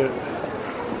would get...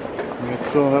 I mean, it's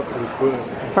filling up pretty quick.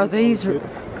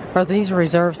 Are these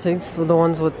reserved seats, the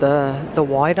ones with the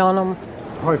white on them?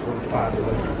 Probably for the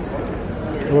faculty.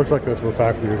 It looks like that's where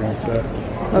faculty are going to sit.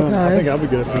 Okay. I think I would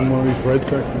get up in one of these red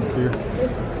sections here.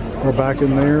 Or back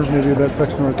in there, maybe that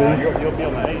section right there.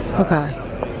 Okay.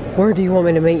 Where do you want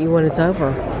me to meet you when it's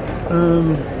over?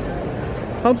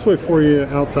 I'll just wait for you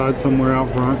outside somewhere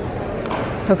out front.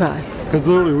 Okay. Because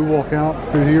literally we walk out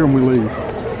through here and we leave.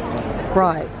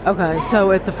 Right. Okay.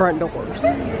 So at the front doors.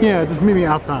 Yeah, just meet me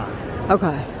outside.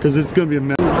 Okay. Because it's going to be a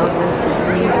mess.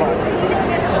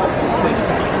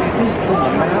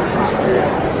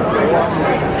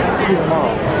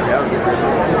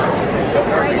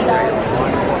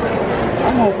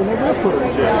 I'm hoping they will put it.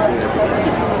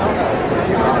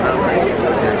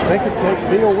 They could take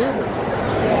Bill with it.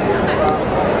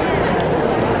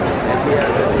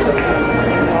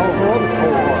 All the other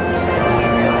cold parts.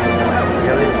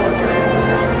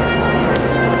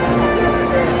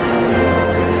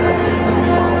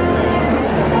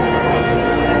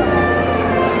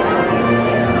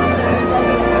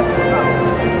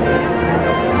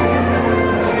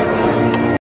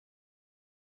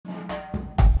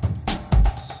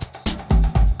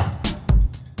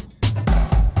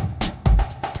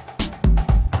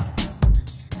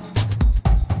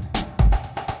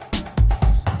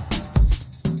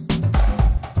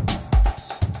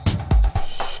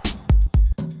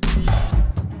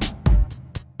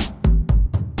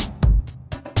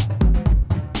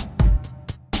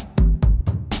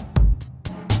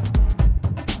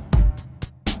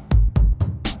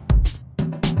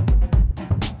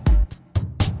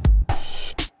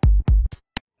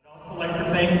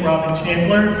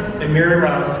 And Mary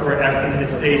Rouse, who are acting as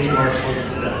stage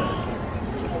marshals today.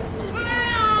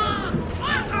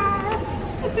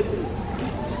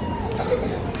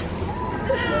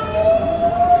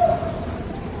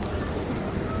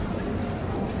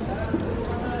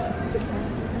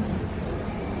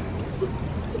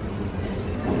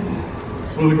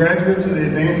 Will the graduates of the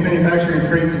Advanced Manufacturing and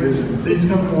Trades Division please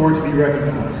come forward to be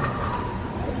recognized?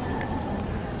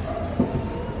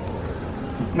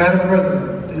 Madam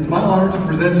President, it is my honor to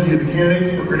present to you the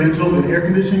candidates for credentials in air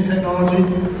conditioning technology,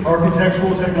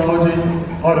 architectural technology,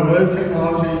 automotive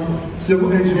technology,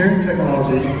 civil engineering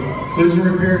technology, collision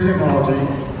repair technology,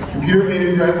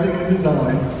 computer-aided drafting and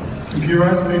design,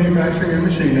 computerized manufacturing and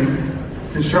machining,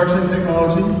 construction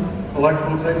technology,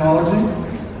 electrical technology,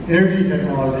 energy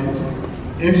technologies,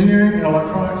 engineering and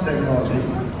electronics technology,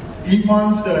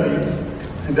 equine studies,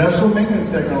 industrial maintenance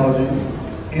technologies,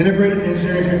 integrated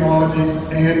engineering technologies,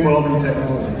 and welding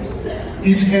technologies.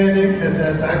 Each candidate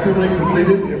has actively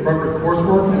completed the appropriate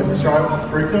coursework in the prescribed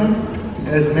curriculum and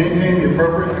has maintained the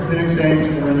appropriate academic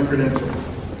standing to earn the credential.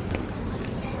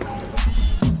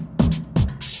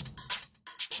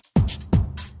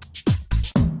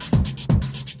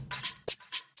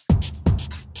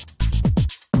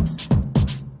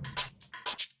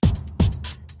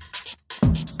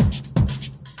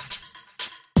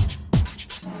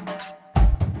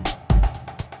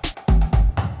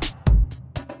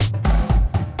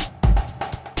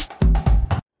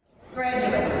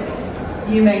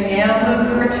 You may now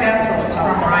move your tassels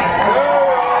from right to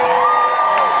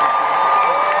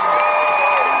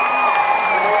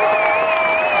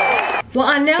left. Well,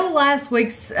 I know last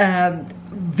week's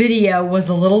video was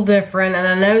a little different, and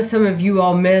I know some of you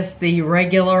all missed the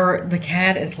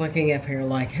cat is looking up here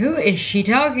like, who is she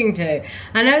talking to?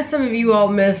 I know some of you all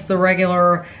missed the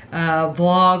regular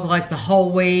vlog, like the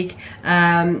whole week,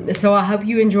 so I hope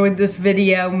you enjoyed this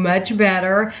video much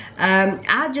better.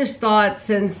 I just thought,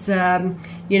 since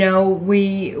you know,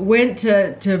 we went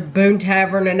to Boone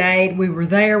Tavern and ate, we were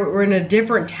there, we were in a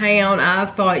different town, I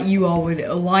thought you all would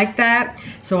like that,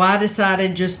 so I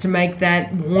decided just to make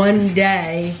that one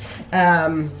day.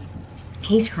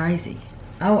 He's crazy.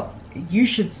 Oh, you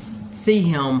should see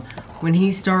him when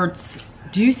he starts.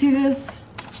 Do you see this?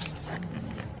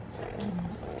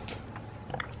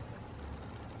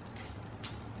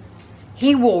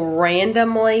 He will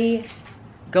randomly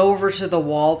go over to the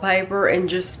wallpaper and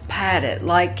just pat it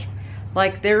like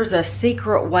there's a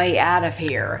secret way out of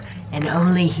here and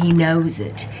only he knows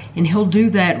it, and he'll do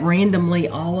that randomly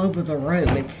all over the room.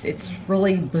 It's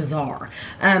really bizarre.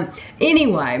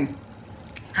 Anyway,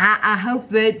 I hope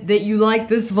that you like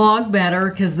this vlog better,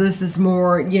 because this is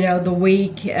more, you know,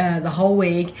 the whole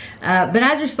week. But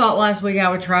I just thought last week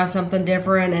I would try something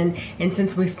different, and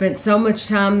since we spent so much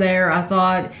time there, I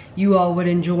thought you all would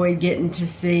enjoy getting to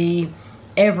see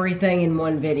everything in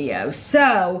one video.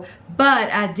 So,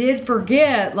 but I did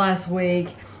forget last week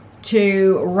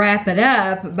to wrap it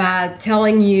up by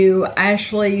telling you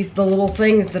the little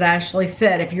things that Ashley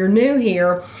said. If you're new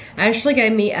here, Ashley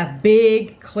gave me a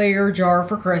big clear jar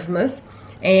for Christmas,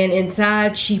 and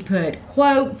inside she put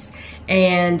quotes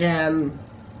and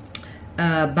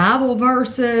Bible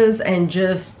verses and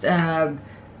just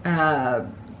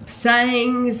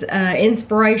sayings,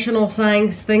 inspirational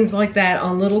sayings, things like that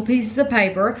on little pieces of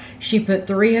paper. She put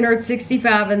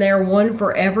 365 in there, one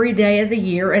for every day of the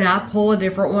year, and I pull a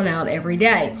different one out every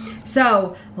day.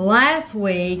 So last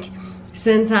week,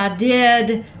 since I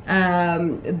did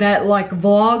that like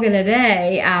vlog in a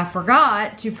day, I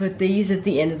forgot to put these at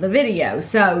the end of the video.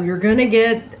 So you're gonna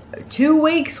get 2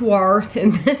 weeks worth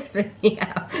in this video.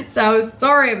 So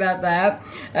sorry about that.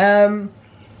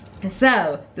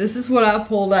 So, this is what I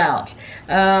pulled out.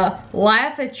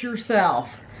 Laugh at yourself.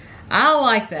 I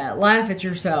like that. Laugh at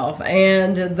yourself.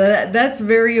 And that's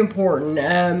very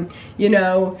important. You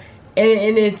know,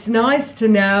 and it's nice to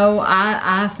know.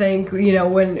 I think, you know,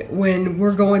 when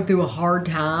we're going through a hard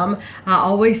time, I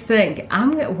always think,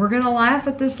 we're going to laugh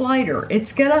at this later.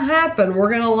 It's going to happen. We're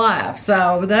going to laugh.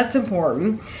 So, that's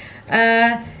important.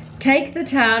 Take the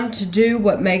time to do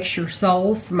what makes your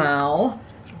soul smile.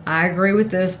 I agree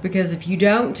with this, because if you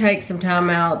don't take some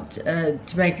time out to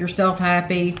make yourself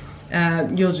happy,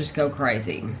 you'll just go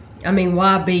crazy. I mean,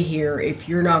 why be here if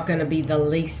you're not going to be the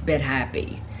least bit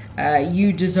happy?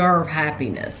 You deserve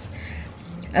happiness.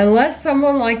 Unless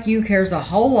someone like you cares a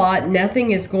whole lot,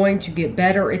 nothing is going to get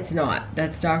better. It's not.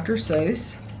 That's Dr.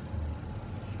 Seuss.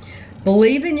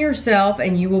 Believe in yourself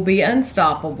and you will be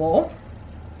unstoppable.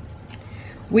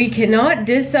 We cannot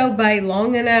disobey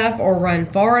long enough or run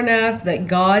far enough that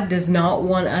God does not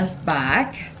want us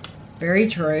back. Very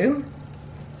true.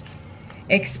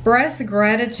 Express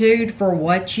gratitude for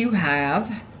what you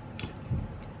have.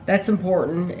 That's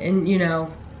important. And, you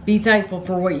know, be thankful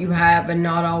for what you have and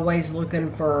not always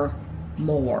looking for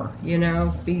more. You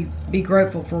know, be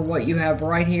grateful for what you have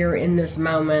right here in this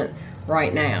moment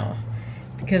right now,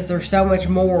 because there's so much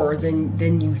more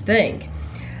than you think.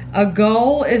 A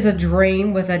goal is a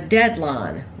dream with a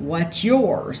deadline. What's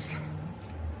yours?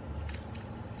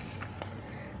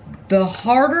 The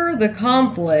harder the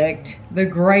conflict, the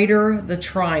greater the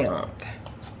triumph.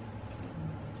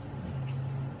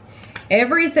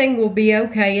 Everything will be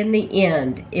okay in the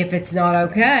end. If it's not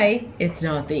okay, it's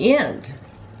not the end.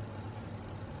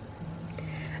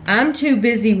 I'm too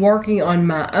busy working on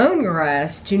my own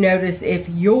grass to notice if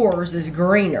yours is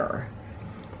greener.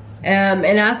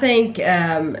 And I think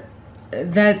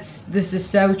this is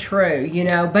so true. You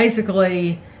know,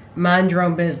 basically, mind your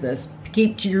own business.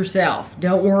 Keep to yourself.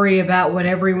 Don't worry about what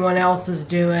everyone else is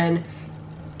doing.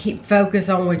 Keep focus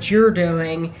on what you're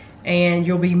doing, and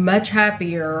you'll be much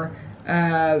happier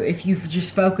if you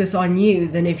just focus on you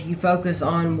than if you focus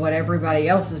on what everybody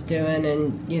else is doing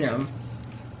and, you know,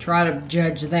 try to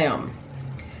judge them.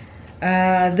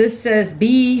 This says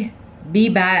be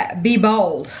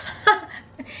bold.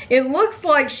 It looks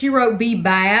like she wrote be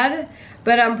bad,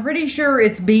 but I'm pretty sure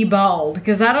it's be bold,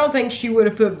 because I don't think she would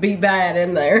have put be bad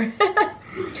in there.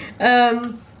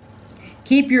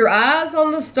 Keep your eyes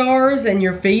on the stars and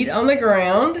your feet on the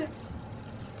ground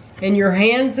and your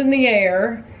hands in the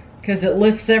air, because it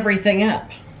lifts everything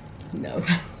up. No,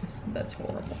 that's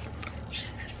horrible.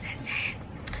 Shouldn't have said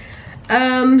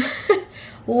that.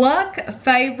 Luck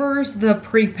favors the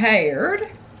prepared.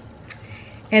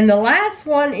 And the last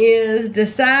one is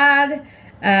decide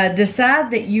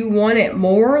that you want it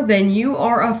more than you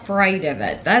are afraid of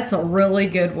it. That's a really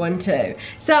good one too.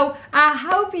 So I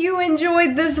hope you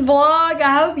enjoyed this vlog.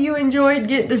 I hope you enjoyed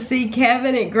getting to see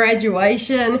Kevin at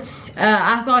graduation.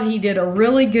 I thought he did a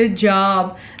really good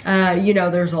job. You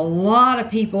know, there's a lot of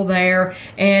people there,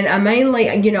 and I mainly,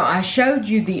 you know, I showed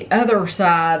you the other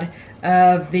side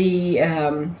of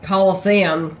the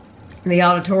Coliseum, the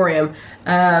auditorium,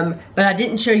 but I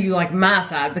didn't show you like my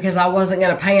side because I wasn't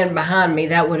going to pan behind me.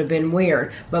 That would have been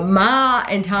weird. But my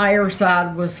entire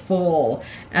side was full,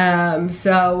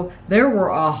 so there were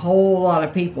a whole lot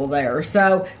of people there.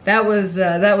 So that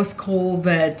was cool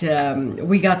that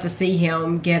we got to see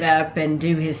him get up and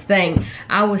do his thing.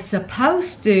 I was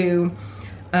supposed to.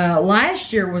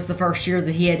 Last year was the first year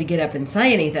that he had to get up and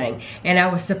say anything, and I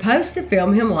was supposed to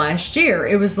film him last year.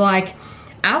 It was like,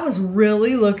 I was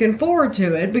really looking forward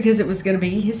to it because it was going to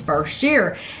be his first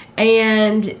year.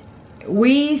 And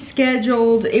we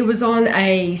scheduled, it was on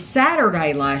a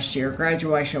Saturday last year,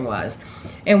 graduation was.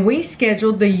 And we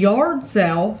scheduled the yard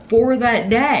sale for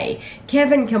that day.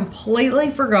 Kevin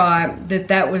completely forgot that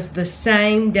that was the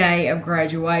same day of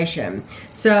graduation.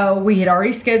 So we had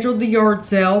already scheduled the yard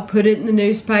sale, put it in the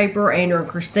newspaper. Andrew and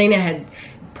Christina had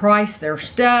priced their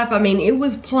stuff. I mean, it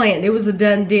was planned. It was a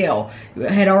done deal.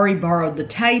 I had already borrowed the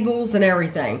tables and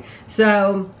everything.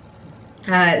 So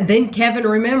then Kevin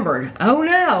remembered, oh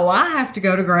no, I have to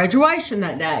go to graduation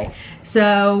that day.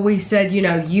 So we said, you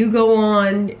know, you go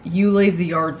on, you leave the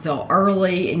yard sale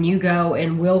early, and you go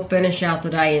and we'll finish out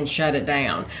the day and shut it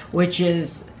down, which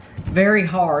is very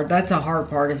hard. That's a hard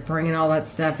part, is bringing all that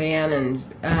stuff in.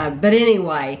 And but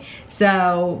anyway,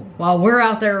 so while we're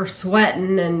out there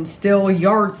sweating and still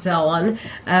yard selling,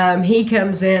 he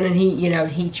comes in and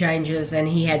he changes, and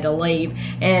he had to leave.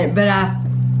 But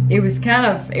it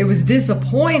was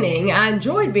disappointing. I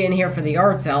enjoyed being here for the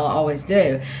yard sale, I always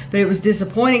do, but it was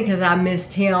disappointing because I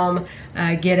missed him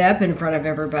get up in front of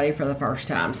everybody for the first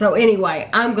time. So anyway,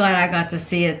 I'm glad I got to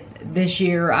see it this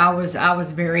year. I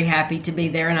was very happy to be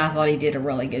there, and I thought he did a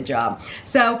really good job.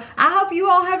 So I hope you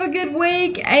all have a good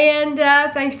week, and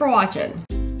thanks for watching.